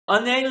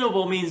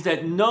Unalienable means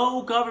that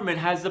no government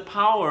has the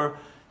power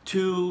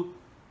to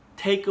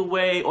take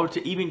away or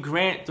to even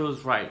grant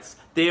those rights.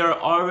 They are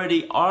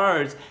already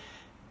ours,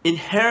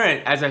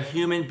 inherent as a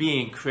human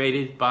being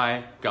created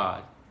by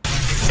God.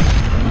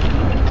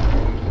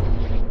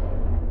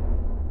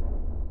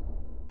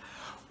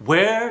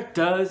 Where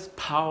does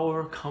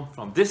power come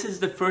from? This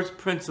is the first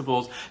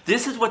principles.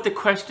 This is what the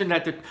question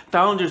that the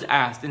founders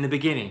asked in the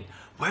beginning.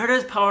 Where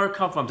does power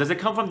come from? Does it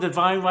come from the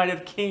divine right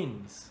of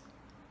kings?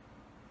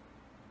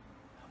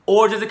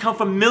 Or does it come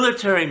from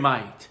military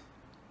might?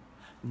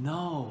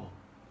 No.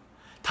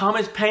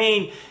 Thomas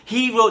Paine,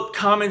 he wrote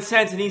Common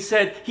Sense, and he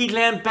said he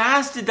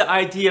lambasted the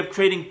idea of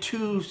creating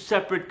two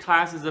separate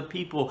classes of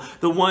people,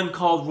 the one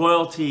called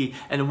royalty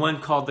and the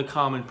one called the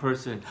common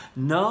person.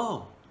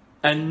 No.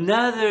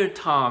 Another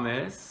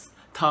Thomas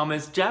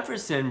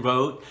Jefferson,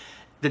 wrote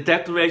the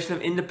Declaration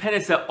of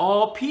Independence, that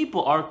all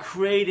people are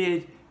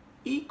created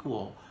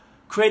equal,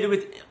 created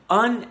with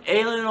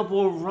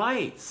unalienable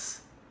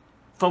rights.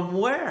 From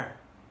where?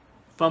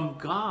 From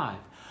God.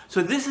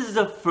 So this is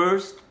the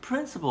first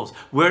principles.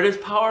 Where does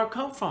power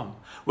come from?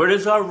 Where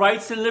does our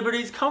rights and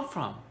liberties come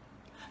from?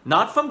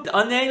 Not from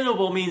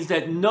unalienable means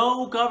that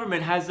no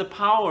government has the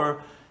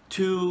power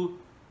to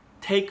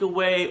take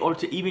away or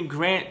to even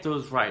grant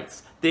those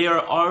rights. They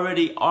are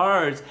already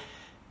ours,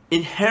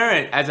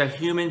 inherent as a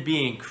human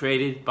being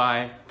created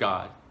by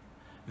God.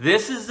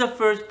 This is the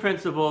first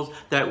principles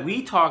that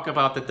we talk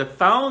about, that the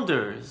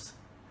founders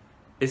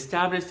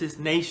established this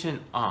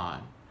nation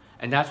on.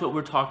 And that's what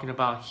we're talking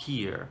about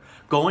here.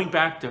 Going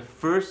back to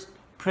first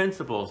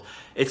principles,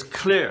 it's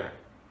clear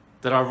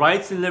that our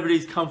rights and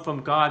liberties come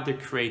from God, the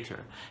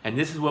Creator. And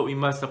this is what we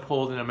must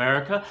uphold in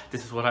America.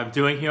 This is what I'm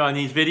doing here on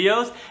these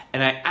videos.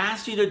 And I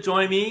ask you to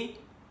join me.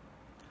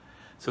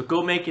 So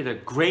go make it a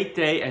great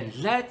day, and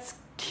let's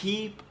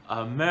keep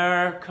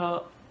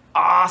America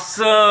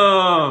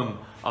awesome.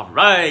 All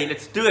right,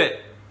 let's do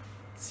it.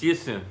 See you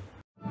soon.